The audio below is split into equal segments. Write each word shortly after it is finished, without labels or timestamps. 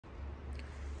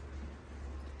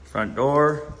Front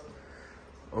door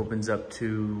opens up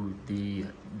to the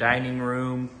dining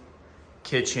room,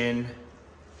 kitchen,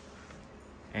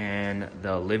 and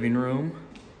the living room.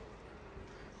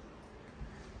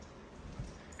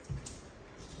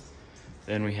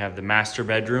 Then we have the master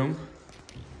bedroom.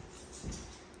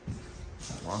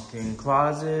 Walk-in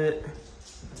closet,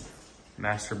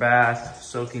 master bath,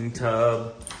 soaking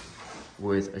tub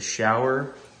with a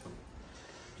shower.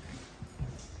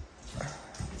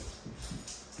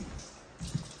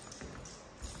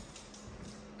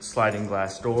 Sliding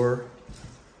glass door.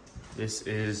 This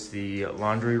is the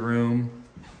laundry room,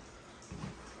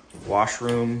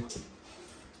 washroom,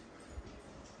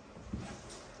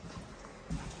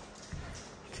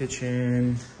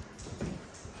 kitchen,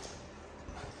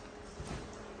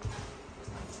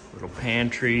 little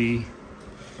pantry.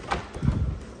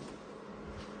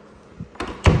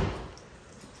 And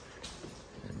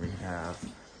we have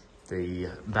the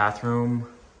bathroom.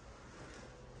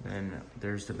 Then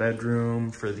there's the bedroom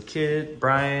for the kid,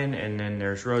 Brian, and then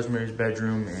there's Rosemary's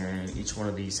bedroom, and each one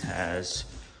of these has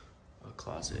a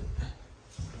closet.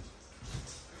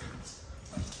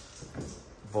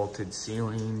 Vaulted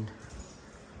ceiling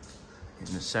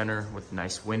in the center with a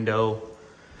nice window,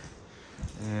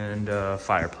 and a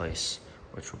fireplace,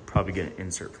 which we'll probably get an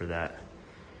insert for that.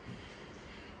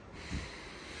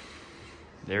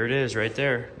 There it is right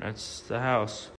there. That's the house.